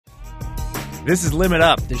This is Limit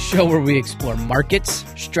Up, the show where we explore markets,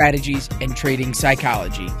 strategies, and trading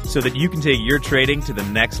psychology so that you can take your trading to the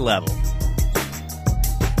next level.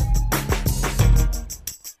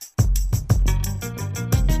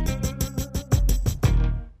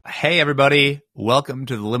 Hey, everybody. Welcome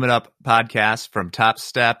to the Limit Up podcast from Top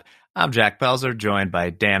Step. I'm Jack Pelzer, joined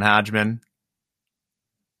by Dan Hodgman.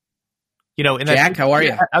 You know, Jack, how are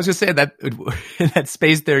you? I was just saying that in that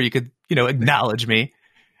space there, you could, acknowledge me.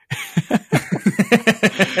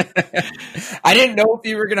 I didn't know if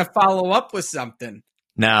you were going to follow up with something.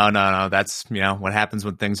 No. That's, what happens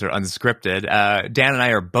when things are unscripted. Dan and I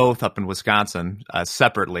are both up in Wisconsin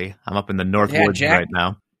separately. I'm up in the North Woods right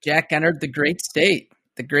now. Jack entered the great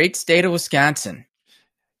state of Wisconsin.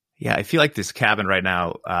 Yeah, I feel like this cabin right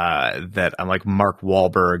now that I'm like Mark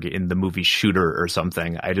Wahlberg in the movie Shooter or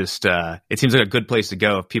something. I just, it seems like a good place to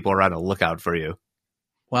go if people are on the lookout for you.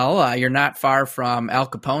 Well, you're not far from Al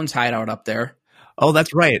Capone's hideout up there. Oh,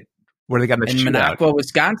 that's right. Where they got the shootout. In Minocqua,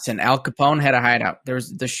 Wisconsin. Al Capone had a hideout. There was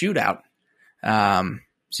the shootout.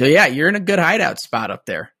 So, yeah, you're in a good hideout spot up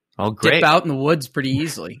there. Oh, great. Dip out in the woods pretty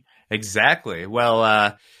easily. Exactly.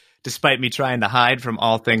 Well, despite me trying to hide from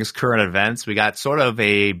all things current events, we got sort of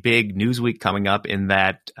a big news week coming up in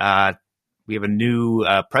that we have a new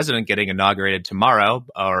president getting inaugurated tomorrow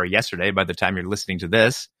or yesterday by the time you're listening to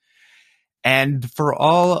this. And for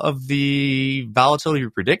all of the volatility we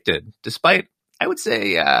predicted, despite, I would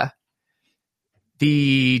say,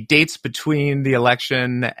 the dates between the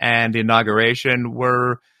election and the inauguration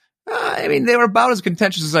were, they were about as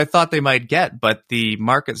contentious as I thought they might get, but the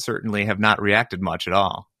markets certainly have not reacted much at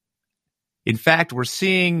all. In fact, we're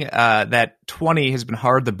seeing that 20 has been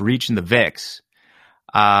hard to breach in the VIX.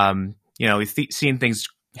 We've seen things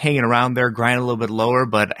hanging around there, grinding a little bit lower,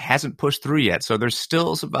 but hasn't pushed through yet. So there's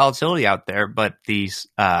still some volatility out there, but the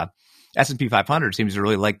S&P 500 seems to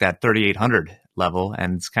really like that 3,800 level,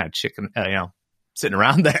 and it's kind of sitting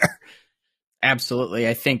around there. Absolutely.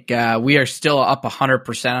 I think we are still up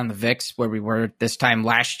 100% on the VIX where we were this time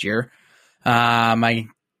last year. I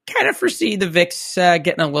kind of foresee the VIX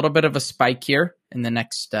getting a little bit of a spike here in the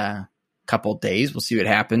next couple days. We'll see what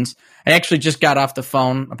happens. I actually just got off the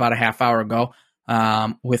phone about a half hour ago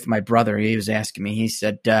with my brother. He was asking me, he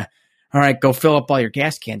said, all right, go fill up all your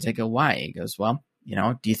gas cans. I go, why? He goes, well,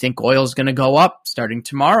 do you think oil is going to go up starting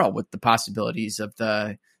tomorrow with the possibilities of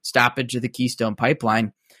the stoppage of the Keystone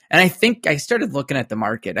Pipeline? And I think I started looking at the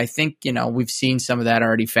market. I think, we've seen some of that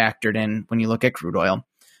already factored in when you look at crude oil.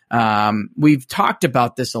 We've talked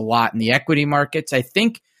about this a lot in the equity markets. I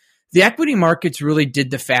think the equity markets really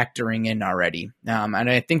did the factoring in already. And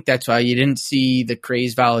I think that's why you didn't see the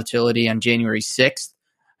crazy volatility on January 6th.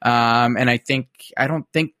 And I don't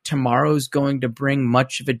think tomorrow's going to bring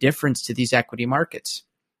much of a difference to these equity markets.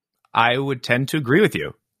 I would tend to agree with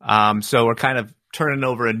you. So we're kind of turning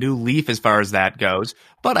over a new leaf as far as that goes.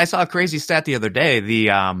 But I saw a crazy stat the other day.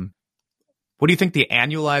 What do you think the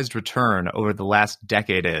annualized return over the last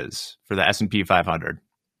decade is for the S&P 500?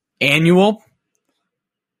 Annual?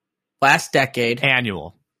 Last decade.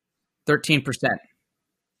 Annual. 13%.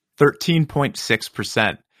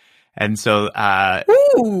 13.6%. And so, yeah,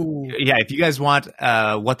 if you guys want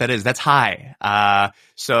what that is, that's high.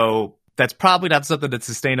 So that's probably not something that's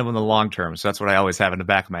sustainable in the long term. So that's what I always have in the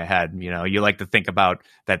back of my head. You like to think about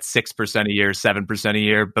that 6% a year, 7% a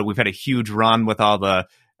year, but we've had a huge run with all the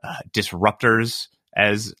disruptors,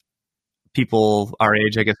 as people our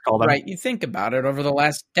age, I guess, call them. Right. You think about it over the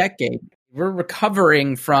last decade, we're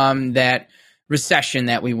recovering from that recession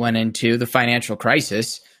that we went into, the financial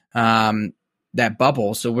crisis, that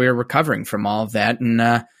bubble. So we're recovering from all of that.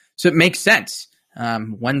 And so it makes sense.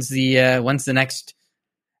 When's the next?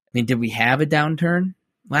 Did we have a downturn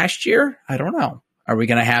last year? I don't know. Are we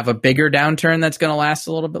going to have a bigger downturn that's going to last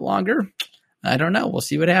a little bit longer? I don't know. We'll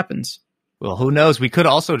see what happens. Well, who knows? We could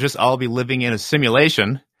also just all be living in a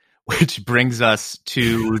simulation, which brings us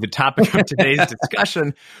to the topic of today's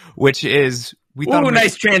discussion, which is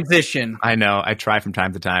nice transition. I know. I try from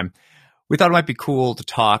time to time. We thought it might be cool to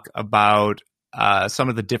talk about some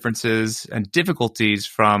of the differences and difficulties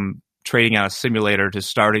from trading on a simulator to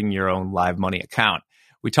starting your own live money account.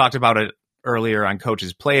 We talked about it earlier on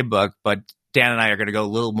Coach's Playbook, but Dan and I are going to go a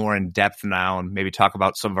little more in depth now and maybe talk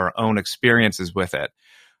about some of our own experiences with it.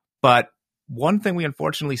 But one thing we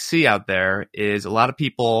unfortunately see out there is a lot of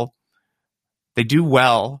people, they do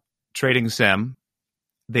well trading sim.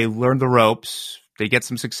 They learn the ropes. They get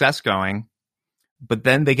some success going. But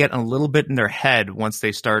then they get a little bit in their head once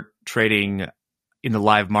they start trading in the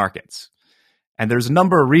live markets. And there's a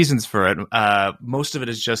number of reasons for it. Most of it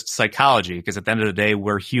is just psychology, because at the end of the day,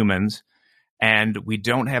 we're humans. and we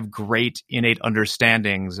don't have great innate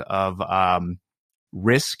understandings of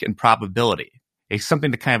risk and probability. It's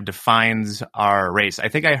something that kind of defines our race. I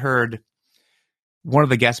think I heard one of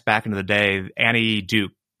the guests back into the day, Annie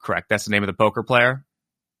Duke, correct? That's the name of the poker player?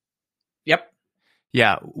 Yep.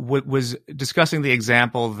 Yeah, was discussing the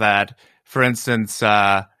example that, for instance,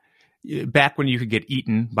 back when you could get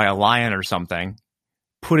eaten by a lion or something,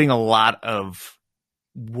 putting a lot of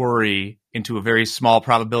worry into a very small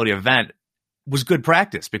probability event was good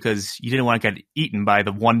practice because you didn't want to get eaten by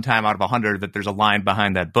the one time out of 100 that there's a lion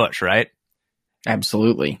behind that bush, right?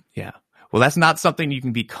 Absolutely. Yeah. Well, that's not something you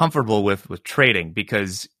can be comfortable with trading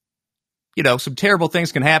because, you know, some terrible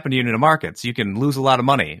things can happen to you in the markets. You can lose a lot of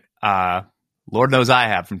money. Lord knows I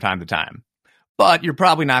have from time to time. But you're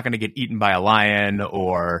probably not going to get eaten by a lion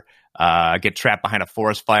or get trapped behind a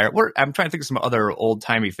forest fire. I'm trying to think of some other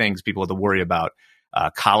old-timey things people have to worry about.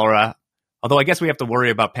 Cholera. Although I guess we have to worry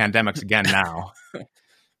about pandemics again now.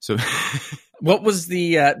 So, what was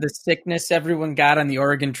the sickness everyone got on the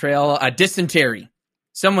Oregon Trail? Dysentery.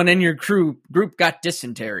 Someone in your group got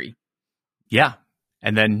dysentery. Yeah.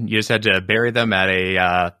 And then you just had to bury them at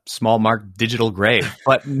a small marked digital grave,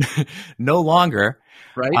 but no longer.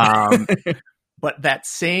 Right. But that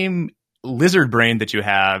same lizard brain that you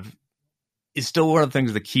have is still one of the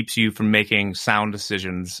things that keeps you from making sound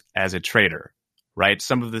decisions as a trader, right?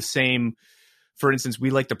 Some of the same, for instance, we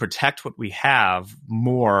like to protect what we have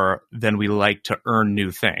more than we like to earn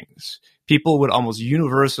new things. People would almost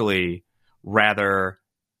universally rather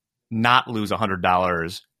not lose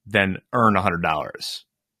 $100 than earn $100.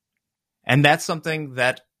 And that's something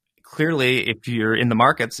that clearly, if you're in the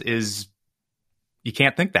markets, is you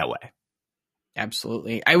can't think that way.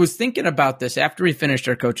 Absolutely. I was thinking about this after we finished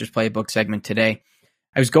our Coach's Playbook segment today.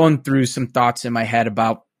 I was going through some thoughts in my head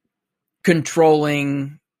about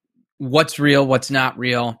controlling what's real, what's not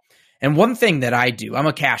real. And one thing that I do, I'm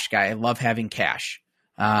a cash guy. I love having cash.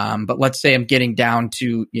 But let's say I'm getting down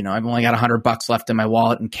to, I've only got $100 left in my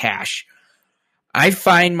wallet in cash. I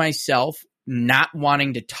find myself not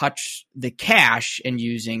wanting to touch the cash and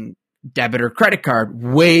using debit or credit card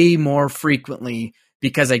way more frequently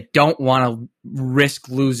because I don't want to risk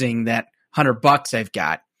losing that $100 I've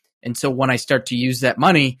got. And so when I start to use that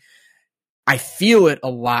money, I feel it a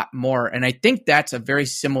lot more. And I think that's a very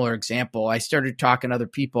similar example. I started talking to other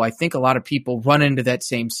people. I think a lot of people run into that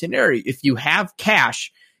same scenario. If you have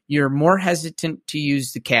cash, you're more hesitant to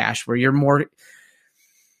use the cash, where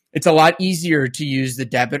it's a lot easier to use the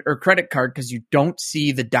debit or credit card because you don't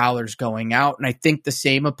see the dollars going out. And I think the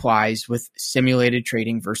same applies with simulated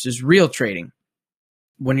trading versus real trading.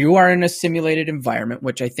 When you are in a simulated environment,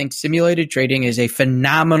 which I think simulated trading is a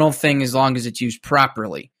phenomenal thing as long as it's used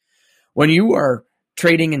properly. When you are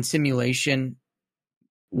trading in simulation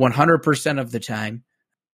 100% of the time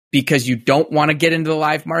because you don't want to get into the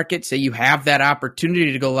live market, say you have that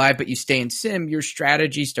opportunity to go live, but you stay in sim, your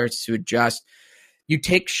strategy starts to adjust. You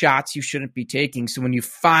take shots you shouldn't be taking. So when you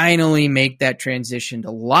finally make that transition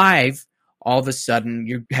to live, all of a sudden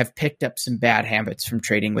you have picked up some bad habits from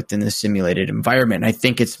trading within the simulated environment. I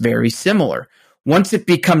think it's very similar. Once it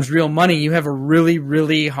becomes real money, you have a really,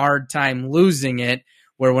 really hard time losing it,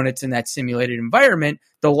 where when it's in that simulated environment,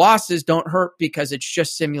 the losses don't hurt because it's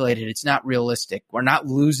just simulated. It's not realistic. We're not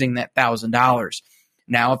losing that $1,000.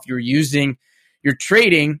 Now, if you're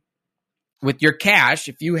trading with your cash,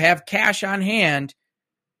 if you have cash on hand,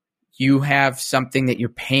 you have something that you're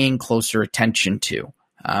paying closer attention to.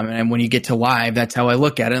 And when you get to live, that's how I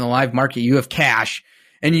look at it. In the live market, you have cash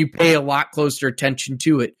and you pay a lot closer attention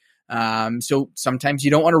to it. So sometimes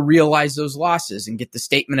you don't want to realize those losses and get the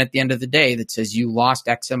statement at the end of the day that says you lost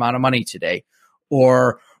X amount of money today.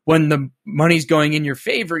 Or when the money's going in your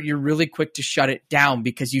favor, you're really quick to shut it down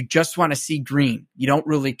because you just want to see green. You don't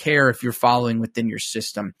really care if you're following within your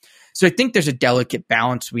system. So I think there's a delicate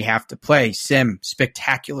balance we have to play. Sim,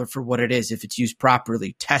 spectacular for what it is if it's used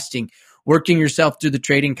properly. Testing, working yourself through the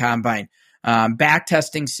trading combine, back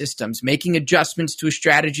testing systems, making adjustments to a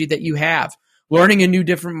strategy that you have, learning a new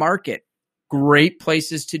different market. Great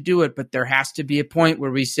places to do it, but there has to be a point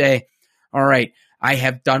where we say, all right, I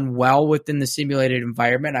have done well within the simulated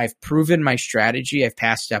environment. I've proven my strategy. I've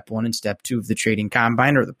passed step 1 and step 2 of the trading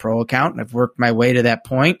combine or the pro account, and I've worked my way to that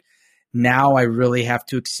point. Now I really have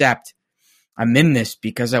to accept I'm in this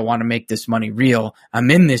because I want to make this money real.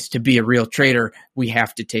 I'm in this to be a real trader. We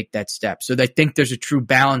have to take that step. So I think there's a true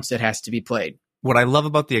balance that has to be played. What I love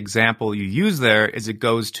about the example you use there is it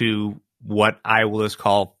goes to what I will just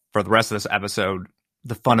call for the rest of this episode,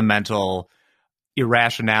 the fundamental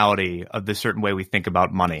irrationality of the certain way we think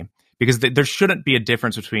about money. Because there shouldn't be a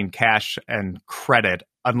difference between cash and credit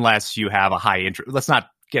unless you have a high interest. Let's not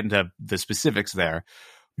get into the specifics there.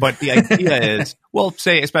 But the idea is, well,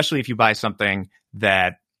 say, especially if you buy something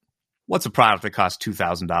that, what's a product that costs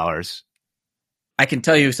 $2,000? I can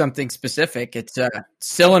tell you something specific. It's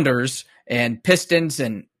cylinders and pistons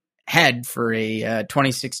and head for a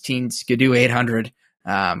 2016 Skidoo 800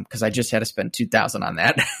 because I just had to spend $2,000 on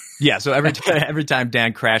that. Yeah, so every time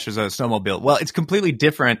Dan crashes a snowmobile, well, it's completely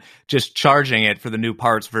different just charging it for the new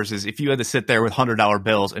parts versus if you had to sit there with $100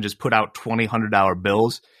 bills and just put out $2,000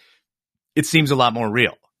 bills, it seems a lot more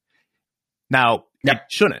real. Now, It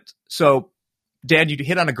shouldn't. So, Dan, you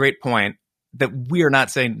hit on a great point that we are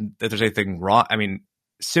not saying that there's anything wrong. I mean,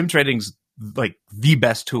 sim trading's like the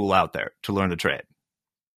best tool out there to learn the trade.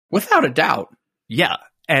 Without a doubt. Yeah.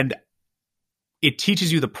 And it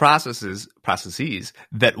teaches you the processes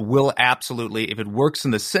that will absolutely, if it works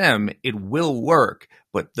in the sim, it will work.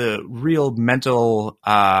 But the real mental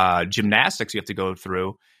gymnastics you have to go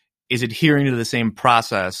through is adhering to the same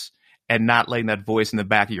process and not letting that voice in the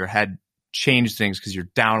back of your head change things because you're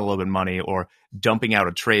down a little bit of money or dumping out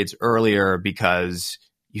of trades earlier because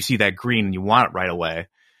you see that green and you want it right away.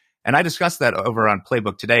 And I discussed that over on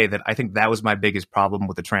Playbook today, that I think that was my biggest problem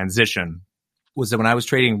with the transition, was that when I was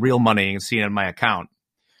trading real money and seeing it in my account,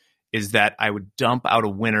 is that I would dump out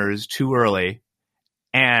of winners too early,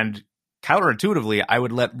 and counterintuitively, I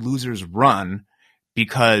would let losers run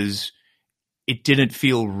because it didn't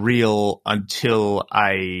feel real until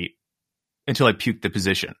I puked the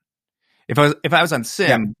position. If I was on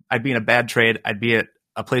sim, I'd be in a bad trade. I'd be at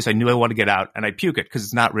a place I knew I wanted to get out, and I'd puke it because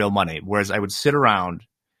it's not real money. Whereas I would sit around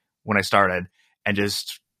when I started and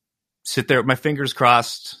just sit there with my fingers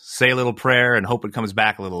crossed, say a little prayer, and hope it comes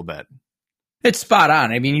back a little bit. It's spot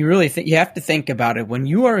on. I mean, you have to think about it. When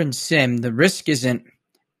you are in sim, the risk isn't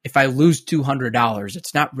if I lose $200,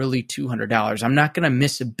 it's not really $200. I'm not going to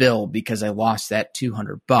miss a bill because I lost that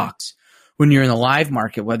 $200. When you're in the live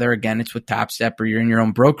market, whether again it's with TopStep or you're in your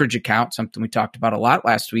own brokerage account, something we talked about a lot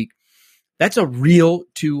last week, that's a real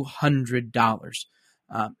 $200.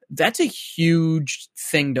 That's a huge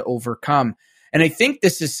thing to overcome. And I think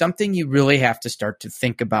this is something you really have to start to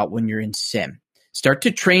think about when you're in sim. Start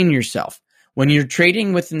to train yourself. When you're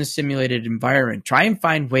trading within the simulated environment, try and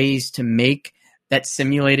find ways to make that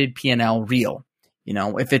simulated P&L real. You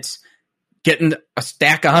know, if it's getting a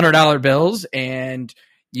stack of $100 bills and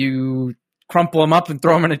you crumple them up and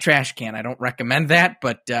throw them in a trash can, I don't recommend that.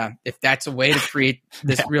 But if that's a way to create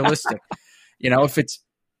this realistic, you know, if it's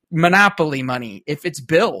Monopoly money, if it's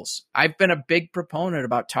bills, I've been a big proponent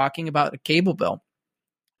about talking about a cable bill.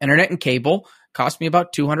 Internet and cable cost me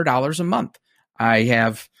about $200 a month.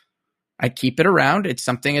 I keep it around. It's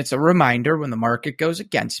a reminder when the market goes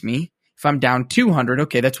against me. If I'm down 200,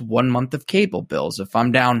 okay, that's 1 month of cable bills. If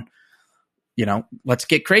I'm down, you know, let's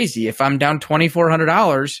get crazy. If I'm down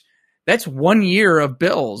 $2,400, that's 1 year of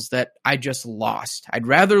bills that I just lost. I'd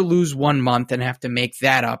rather lose 1 month and have to make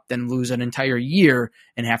that up than lose an entire year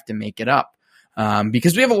and have to make it up.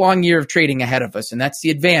 Because we have a long year of trading ahead of us, and that's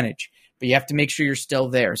the advantage. But you have to make sure you're still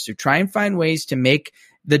there. So try and find ways to make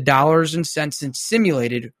the dollars and cents and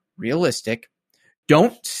simulated realistic.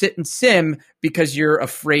 Don't sit and sim because you're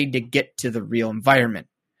afraid to get to the real environment.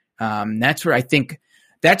 That's where I think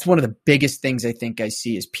that's one of the biggest things I think I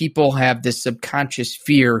see is people have this subconscious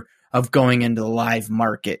fear of going into the live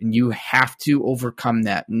market, and you have to overcome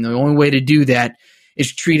that. And the only way to do that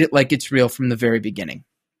is treat it like it's real from the very beginning.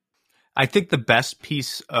 I think the best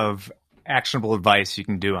piece of actionable advice you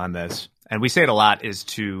can do on this, and we say it a lot, is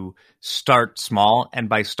to start small. And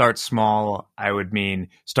by start small, I would mean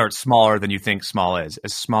start smaller than you think small is,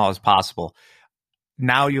 as small as possible.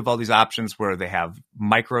 Now you have all these options where they have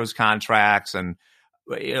micros contracts and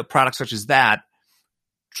products such as that.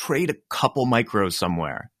 Trade a couple micros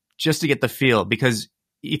somewhere just to get the feel. Because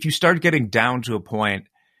if you start getting down to a point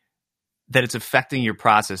that it's affecting your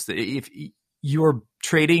process, that if you're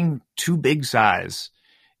trading too big size,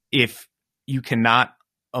 if you cannot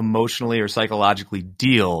emotionally or psychologically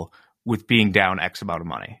deal with being down X amount of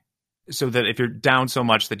money. So that if you're down so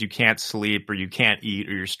much that you can't sleep or you can't eat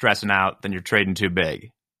or you're stressing out, then you're trading too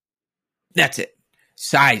big. That's it.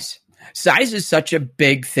 Size. Size is such a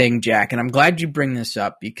big thing, Jack. And I'm glad you bring this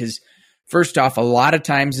up because first off, a lot of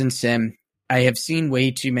times in sim, I have seen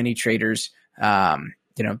way too many traders,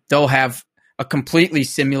 they'll have a completely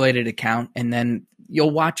simulated account and then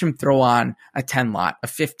you'll watch them throw on a 10 lot, a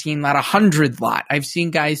 15 lot, a 100 lot. I've seen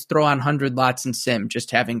guys throw on 100 lots in sim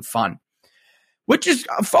just having fun, which is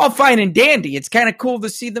all fine and dandy. It's kind of cool to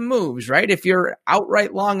see the moves, right? If you're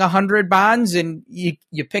outright long 100 bonds and you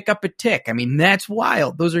pick up a tick, I mean, that's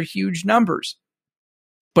wild. Those are huge numbers,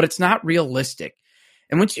 but it's not realistic.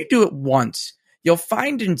 And once you do it once, you'll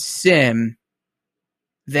find in sim,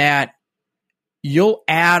 that you'll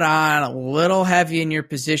add on a little heavy in your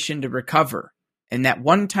position to recover. And that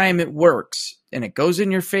one time it works and it goes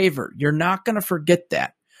in your favor, you're not going to forget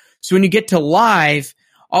that. So when you get to live,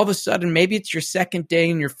 all of a sudden, maybe it's your second day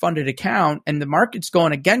in your funded account and the market's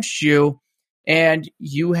going against you and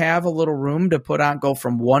you have a little room to put on, go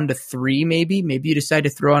from 1 to 3 maybe. Maybe you decide to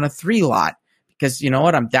throw on a 3 lot because you know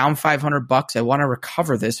what? I'm down $500. I want to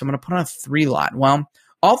recover this. I'm going to put on a 3 lot. Well,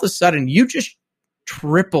 all of a sudden, you just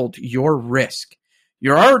tripled your risk.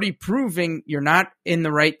 You're already proving you're not in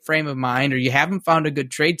the right frame of mind or you haven't found a good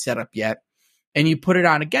trade setup yet, and you put it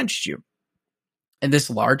on against you in this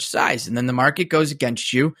large size. And then the market goes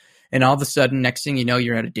against you, and all of a sudden, next thing you know,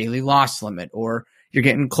 you're at a daily loss limit or you're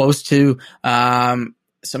getting close to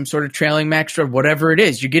some sort of trailing max or whatever it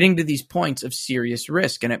is. You're getting to these points of serious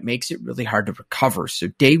risk, and it makes it really hard to recover. So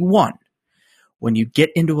day one, when you get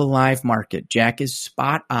into a live market, Jack is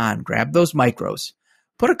spot on. Grab those micros,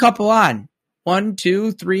 put a couple on. 1,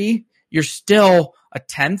 2, 3, you're still a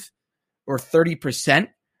 10th or 30%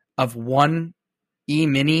 of one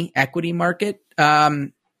E-mini equity market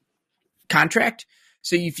contract.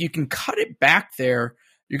 So if you can cut it back there,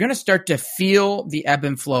 you're going to start to feel the ebb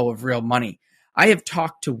and flow of real money. I have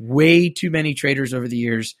talked to way too many traders over the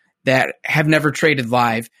years that have never traded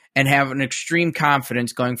live and have an extreme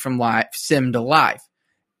confidence going from live sim to live.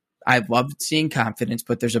 I love seeing confidence,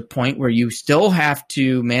 but there's a point where you still have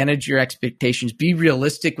to manage your expectations, be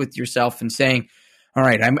realistic with yourself and saying, all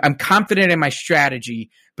right, I'm confident in my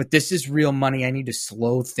strategy, but this is real money. I need to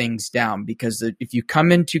slow things down because if you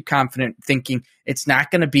come in too confident thinking it's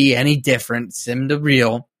not going to be any different, sim to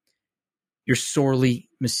real, you're sorely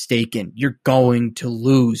mistaken. You're going to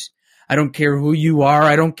lose. I don't care who you are.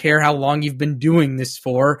 I don't care how long you've been doing this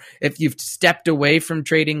for. If you've stepped away from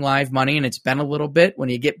trading live money and it's been a little bit, when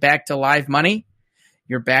you get back to live money,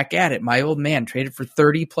 you're back at it. My old man traded for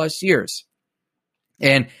 30 plus years.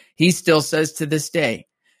 And he still says to this day,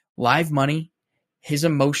 live money, his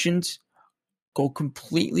emotions go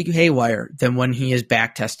completely haywire than when he is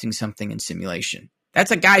back testing something in simulation.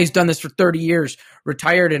 That's a guy who's done this for 30 years,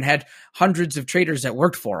 retired and had hundreds of traders that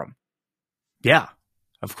worked for him. Yeah.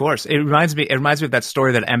 Of course. It reminds me of that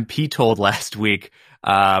story that MP told last week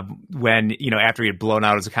when, after he had blown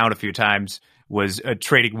out his account a few times, was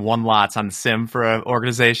trading 1 lots on the sim for an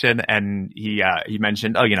organization. And he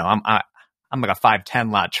mentioned, I'm like a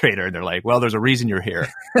 5-10 lot trader. And they're like, well, there's a reason you're here.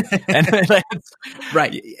 And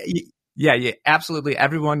right. Yeah, absolutely.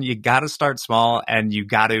 Everyone, you got to start small and you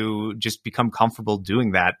got to just become comfortable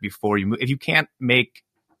doing that before you move. If you can't make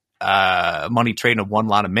money trading a 1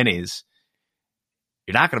 lot of minis,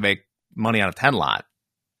 you're not going to make money on a 10 lot.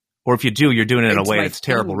 Or if you do, you're doing it in a way that's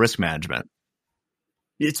terrible risk management.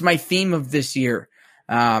 It's my theme of this year.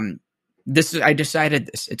 I decided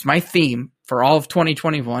this. It's my theme for all of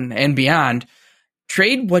 2021 and beyond.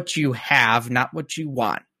 Trade what you have, not what you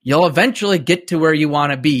want. You'll eventually get to where you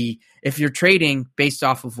want to be if you're trading based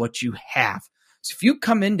off of what you have. So if you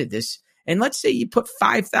come into this and let's say you put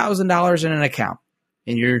 $5,000 in an account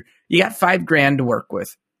and you got $5,000 to work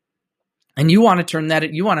with, and you want to turn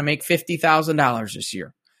that, you want to make $50,000 this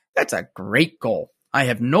year. That's a great goal. I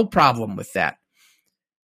have no problem with that.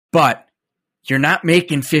 But you're not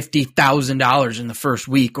making $50,000 in the first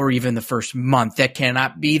week or even the first month. That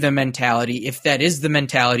cannot be the mentality. If that is the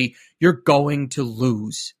mentality, you're going to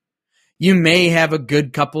lose. You may have a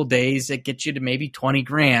good couple days that get you to maybe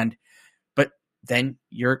 $20,000, but then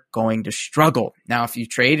you're going to struggle. Now, if you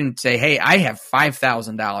trade and say, hey, I have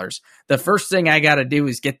 $5,000, the first thing I got to do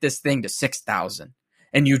is get this thing to $6,000,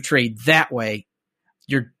 and you trade that way,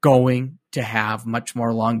 you're going to have much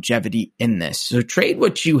more longevity in this. So trade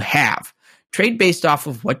what you have. Trade based off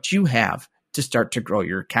of what you have to start to grow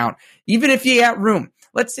your account. Even if you got room,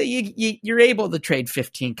 let's say you're able to trade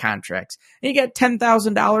 15 contracts and you got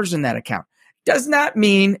 $10,000 in that account. Does not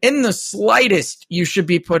mean in the slightest you should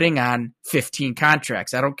be putting on 15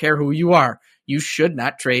 contracts. I don't care who you are. You should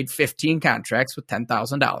not trade 15 contracts with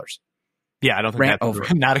 $10,000. Yeah, I don't think rant over.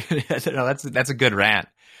 That's a good rant.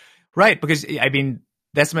 Right, because I mean,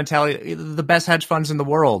 that's the mentality. The best hedge funds in the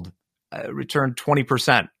world return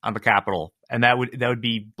 20% on the capital, and that would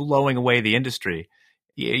be blowing away the industry.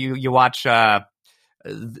 You watch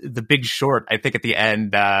The Big Short. I think at the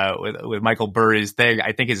end with Michael Burry's thing,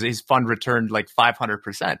 I think his fund returned like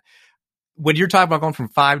 500%. When you're talking about going from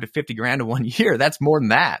 $5 to $50,000 in 1 year, that's more than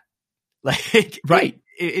that. Like, right?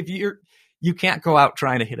 If you can't go out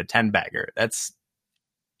trying to hit a 10-bagger. It's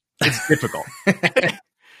difficult.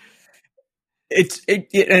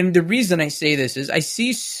 And the reason I say this is I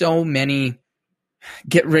see so many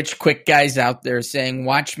get rich quick guys out there saying,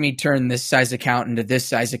 watch me turn this size account into this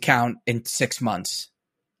size account in 6 months.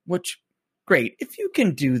 which great. If you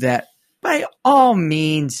can do that, by all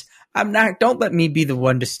means, don't let me be the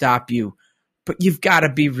one to stop you, but you've got to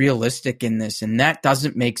be realistic in this. And that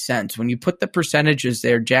doesn't make sense. When you put the percentages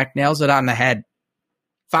there, Jack nails it on the head.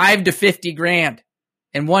 5 to 50 grand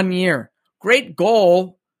in 1 year. Great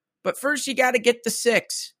goal, but first you got to get the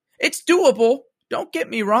 6. It's doable. Don't get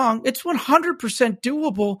me wrong. It's 100%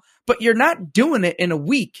 doable, but you're not doing it in a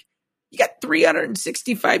week. You got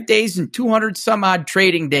 365 days and 200 some odd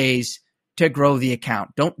trading days to grow the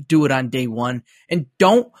account. Don't do it on day one, and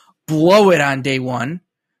don't blow it on day one,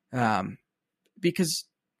 because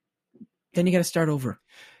then you got to start over.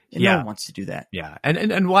 And no one wants to do that. Yeah.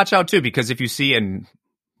 And watch out too, because if you see, and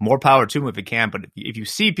more power to them if it can, but if you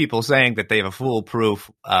see people saying that they have a foolproof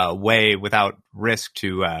way without risk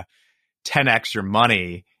to 10x your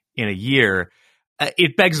money in a year,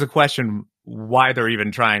 it begs the question why they're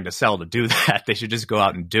even trying to sell to do that. They should just go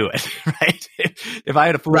out and do it, right? If I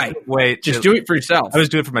had a foolproof way, just do it for yourself. I would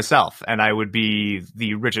do it for myself, and I would be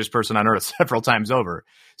the richest person on earth several times over.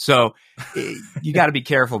 So you got to be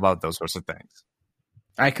careful about those sorts of things.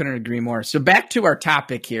 I couldn't agree more. So back to our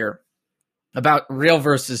topic here about real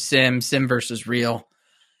versus sim, sim versus real.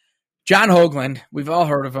 John Hoagland, we've all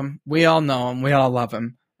heard of him. We all know him. We all love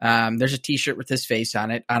him. There's a t-shirt with his face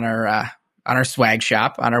on it on our swag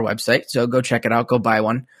shop on our website. So go check it out. Go buy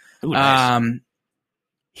one. Ooh, nice.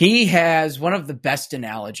 He has one of the best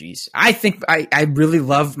analogies. I think I really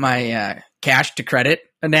love my cash to credit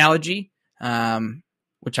analogy,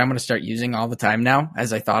 which I'm going to start using all the time now,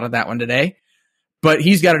 as I thought of that one today. But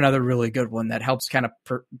he's got another really good one that helps kind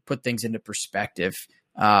of put things into perspective,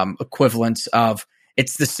 equivalence of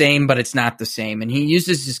it's the same, but it's not the same. And he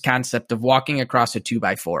uses this concept of walking across a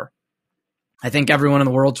 2x4. I think everyone in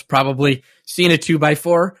the world's probably seen a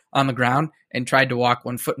 2x4 on the ground and tried to walk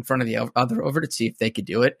one foot in front of the other over to see if they could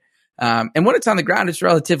do it. And when it's on the ground, it's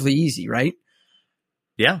relatively easy, right?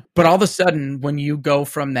 Yeah. But all of a sudden, when you go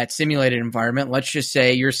from that simulated environment, let's just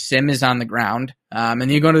say your sim is on the ground, and then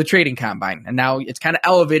you go to the trading combine, and now it's kind of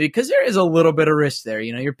elevated because there is a little bit of risk there.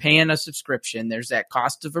 You know, you're paying a subscription. There's that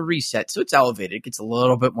cost of a reset. So it's elevated. It gets a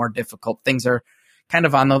little bit more difficult. Things are kind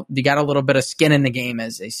of you got a little bit of skin in the game,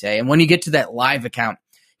 as they say. And when you get to that live account,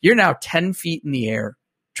 you're now 10 feet in the air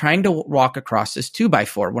trying to walk across this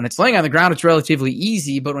 2x4. When it's laying on the ground, it's relatively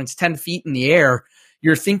easy, but when it's 10 feet in the air,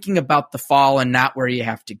 you're thinking about the fall and not where you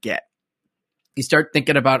have to get. You start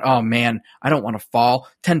thinking about, oh man, I don't want to fall.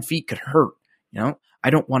 10 feet could hurt. You know, I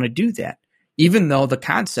don't want to do that. Even though the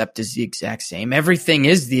concept is the exact same, everything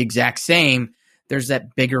is the exact same, there's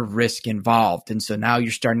that bigger risk involved. And so now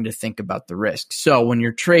you're starting to think about the risk. So when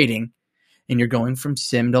you're trading and you're going from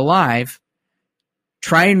sim to live,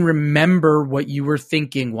 try and remember what you were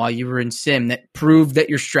thinking while you were in sim that proved that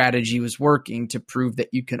your strategy was working to prove that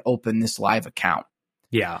you can open this live account.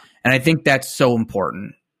 Yeah. And I think that's so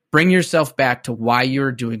important. Bring yourself back to why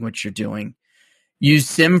you're doing what you're doing. Use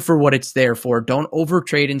sim for what it's there for. Don't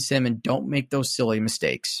overtrade in sim, and don't make those silly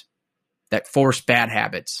mistakes that force bad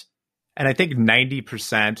habits. And I think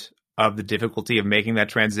 90% of the difficulty of making that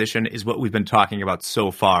transition is what we've been talking about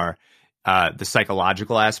so far, the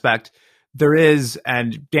psychological aspect. There is,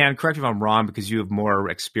 and Dan, correct me if I'm wrong because you have more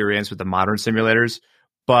experience with the modern simulators,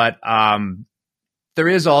 but there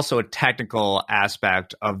is also a technical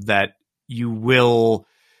aspect of that.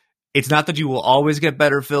 It's not that you will always get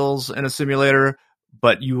better fills in a simulator,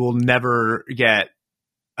 but you will never get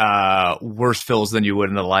worse fills than you would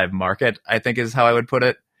in the live market, I think is how I would put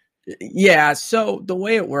it. Yeah. So the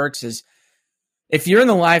way it works is if you're in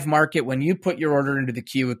the live market, when you put your order into the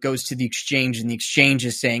queue, it goes to the exchange, and the exchange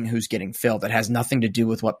is saying who's getting filled. It has nothing to do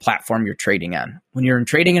with what platform you're trading on. When you're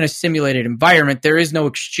trading in a simulated environment, there is no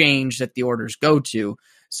exchange that the orders go to.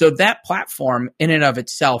 So that platform in and of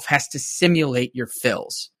itself has to simulate your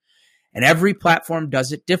fills. And every platform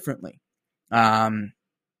does it differently.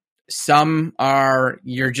 Some are,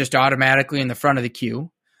 you're just automatically in the front of the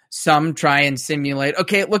queue. Some try and simulate,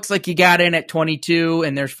 okay, it looks like you got in at 22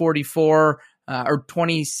 and there's 44 or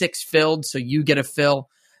 26 filled, so you get a fill.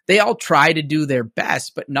 They all try to do their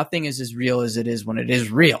best, but nothing is as real as it is when it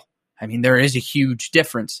is real. I mean, there is a huge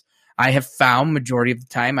difference. I have found majority of the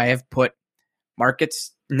time I have put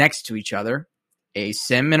markets next to each other, a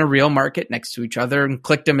sim and a real market next to each other, and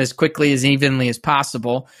clicked them as quickly as evenly as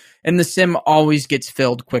possible. And the sim always gets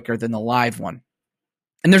filled quicker than the live one.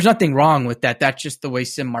 And there's nothing wrong with that. That's just the way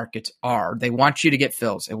sim markets are. They want you to get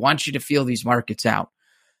fills. They want you to feel these markets out.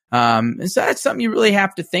 And so that's something you really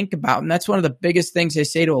have to think about. And that's one of the biggest things I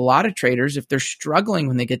say to a lot of traders if they're struggling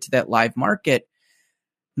when they get to that live market.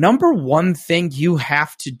 Number one thing you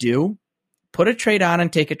have to do, put a trade on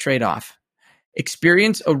and take a trade off.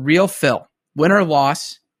 Experience a real fill, win or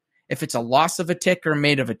loss, if it's a loss of a tick or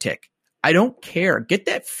made of a tick. I don't care. Get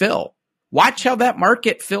that fill. Watch how that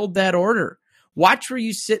market filled that order. Watch where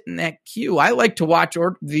you sit in that queue. I like to watch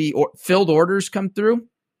the filled orders come through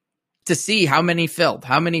to see how many filled.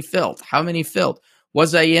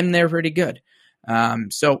 Was I in there pretty good?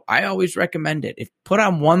 So I always recommend it. If put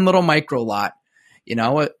on one little micro lot,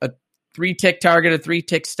 a 3-tick target, a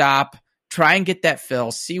 3-tick stop, try and get that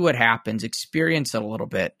fill, see what happens, experience it a little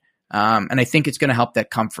bit. And I think it's going to help that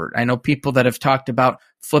comfort. I know people that have talked about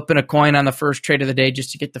flipping a coin on the first trade of the day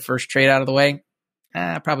just to get the first trade out of the way.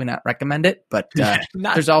 Probably not recommend it, but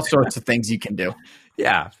there's all sorts of things you can do.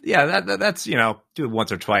 Yeah. That's, do it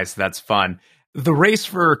once or twice. That's fun. The race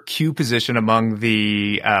for queue position among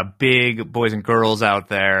the big boys and girls out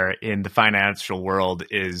there in the financial world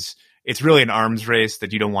it's really an arms race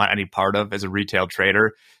that you don't want any part of as a retail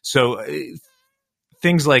trader. So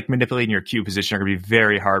things like manipulating your queue position are going to be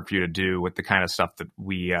very hard for you to do with the kind of stuff that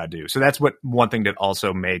we do. So that's one thing that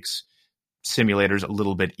also makes simulators a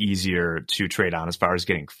little bit easier to trade on as far as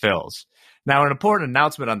getting fills. Now, an important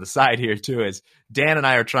announcement on the side here, too, is Dan and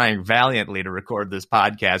I are trying valiantly to record this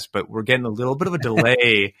podcast, but we're getting a little bit of a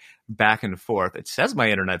delay back and forth. It says my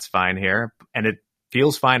internet's fine here, and it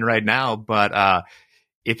feels fine right now, but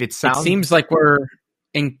if it sounds... It seems like we're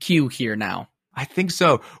in queue here now. I think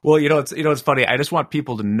so. Well, it's funny. I just want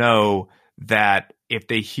people to know that if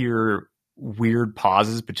they hear weird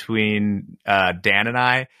pauses between Dan and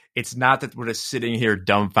I, it's not that we're just sitting here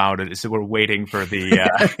dumbfounded. It's that we're waiting for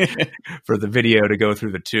the for the video to go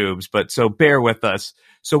through the tubes. But so bear with us.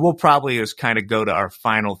 So we'll probably just kind of go to our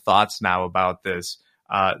final thoughts now about this.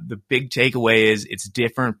 The big takeaway is it's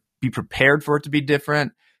different. Be prepared for it to be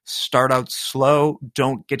different. Start out slow.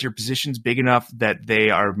 Don't get your positions big enough that they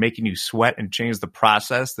are making you sweat and change the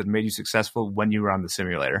process that made you successful when you were on the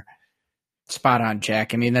simulator. Spot on,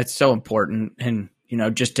 Jack. I mean, that's so important. And,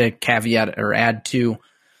 just to caveat or add to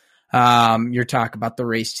your talk about the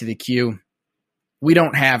race to the queue, we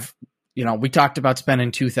don't have, we talked about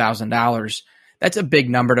spending $2,000. That's a big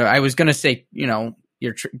number I was going to say,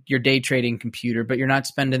 your day trading computer, but you're not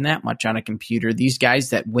spending that much on a computer. These guys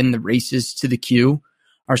that win the races to the queue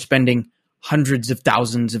are spending hundreds of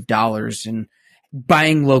thousands of dollars and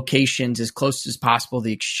buying locations as close as possible to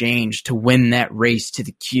the exchange to win that race to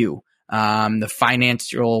the queue. The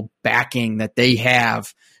financial backing that they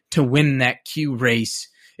have to win that queue race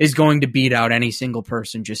is going to beat out any single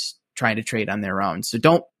person just trying to trade on their own. So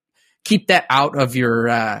don't keep that out of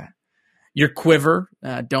your quiver.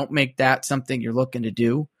 Don't make that something you're looking to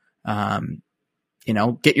do.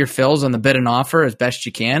 Get your fills on the bid and offer as best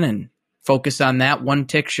you can and focus on that. One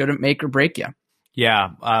tick shouldn't make or break you. Yeah.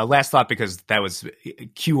 Last thought, because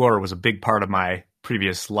QOR was a big part of my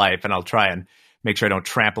previous life, and I'll try and make sure I don't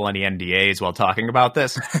trample any NDAs while talking about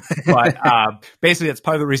this. But basically, that's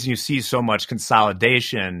part of the reason you see so much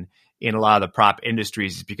consolidation in a lot of the prop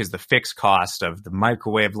industries, is because the fixed cost of the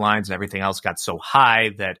microwave lines and everything else got so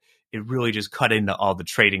high that it really just cut into all the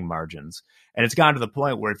trading margins. And it's gotten to the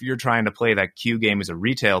point where if you're trying to play that queue game as a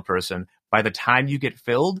retail person, by the time you get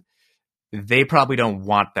filled, they probably don't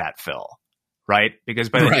want that fill, right? Because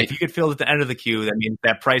if you get filled at the end of the queue, that means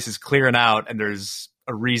that price is clearing out and there's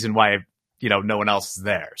a reason why no one else is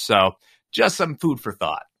there. So just some food for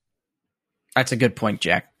thought. That's a good point,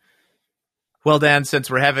 Jack. Well, Dan, since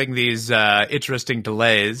we're having these interesting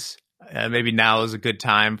delays, maybe now is a good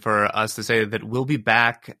time for us to say that we'll be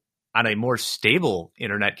back on a more stable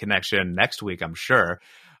internet connection next week, I'm sure.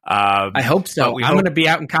 I hope so. I'm going to be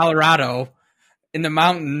out in Colorado in the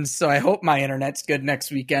mountains, so I hope my internet's good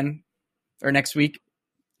next weekend or next week.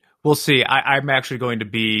 We'll see. I'm actually going to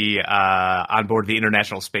be on board the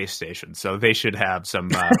International Space Station, so they should have some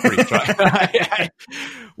pretty strong.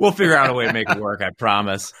 We'll figure out a way to make it work, I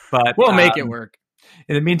promise. But we'll make it work.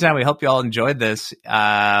 In the meantime, we hope you all enjoyed this.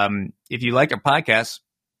 If you like our podcast,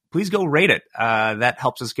 please go rate it. That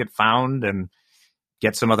helps us get found and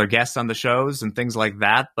get some other guests on the shows and things like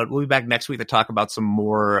that. But we'll be back next week to talk about some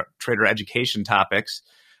more trader education topics.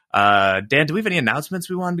 Dan, do we have any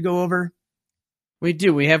announcements we wanted to go over? We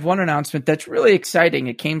do. We have one announcement that's really exciting.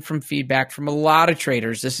 It came from feedback from a lot of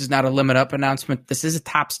traders. This is not a limit up announcement. This is a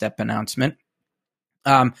Top Step announcement.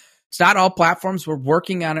 It's not all platforms. We're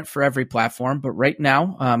working on it for every platform, but right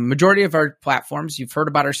now, majority of our platforms, you've heard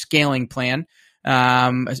about our scaling plan.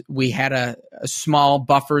 We had a small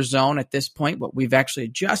buffer zone at this point. What we've actually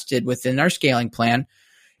adjusted within our scaling plan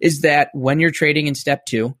is that when you're trading in step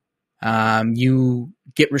 2, you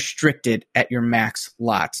get restricted at your max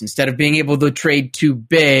lots. Instead of being able to trade too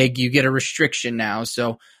big, you get a restriction now.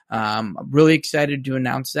 So I'm really excited to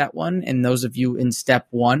announce that one. And those of you in step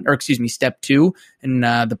 2 in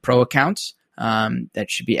the pro accounts, that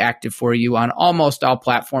should be active for you on almost all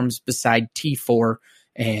platforms beside T4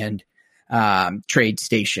 and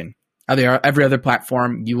TradeStation. Every other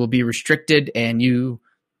platform, you will be restricted, and you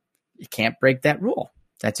can't break that rule.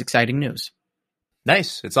 That's exciting news.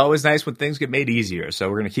 Nice. It's always nice when things get made easier. So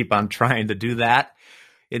we're going to keep on trying to do that.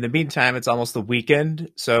 In the meantime, it's almost the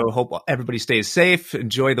weekend. So hope everybody stays safe.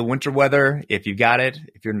 Enjoy the winter weather if you got it.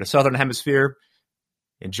 If you're in the Southern Hemisphere,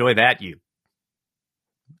 enjoy that.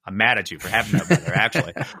 I'm mad at you for having that weather,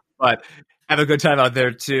 actually. But have a good time out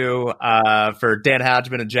there, too. For Dan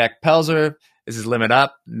Hodgman and Jack Pelzer, this is Limit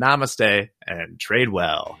Up. Namaste and trade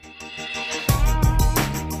well.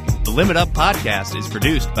 The Limit Up podcast is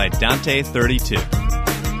produced by Dante32.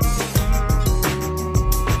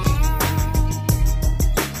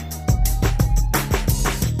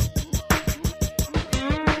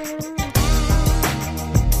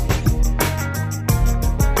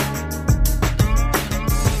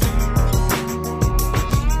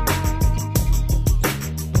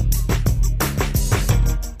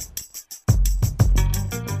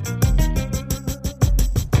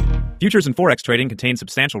 Futures and Forex trading contain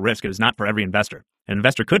substantial risk and is not for every investor. An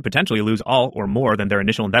investor could potentially lose all or more than their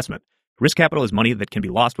initial investment. Risk capital is money that can be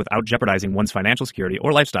lost without jeopardizing one's financial security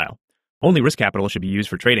or lifestyle. Only risk capital should be used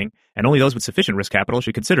for trading, and only those with sufficient risk capital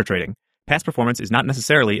should consider trading. Past performance is not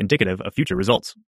necessarily indicative of future results.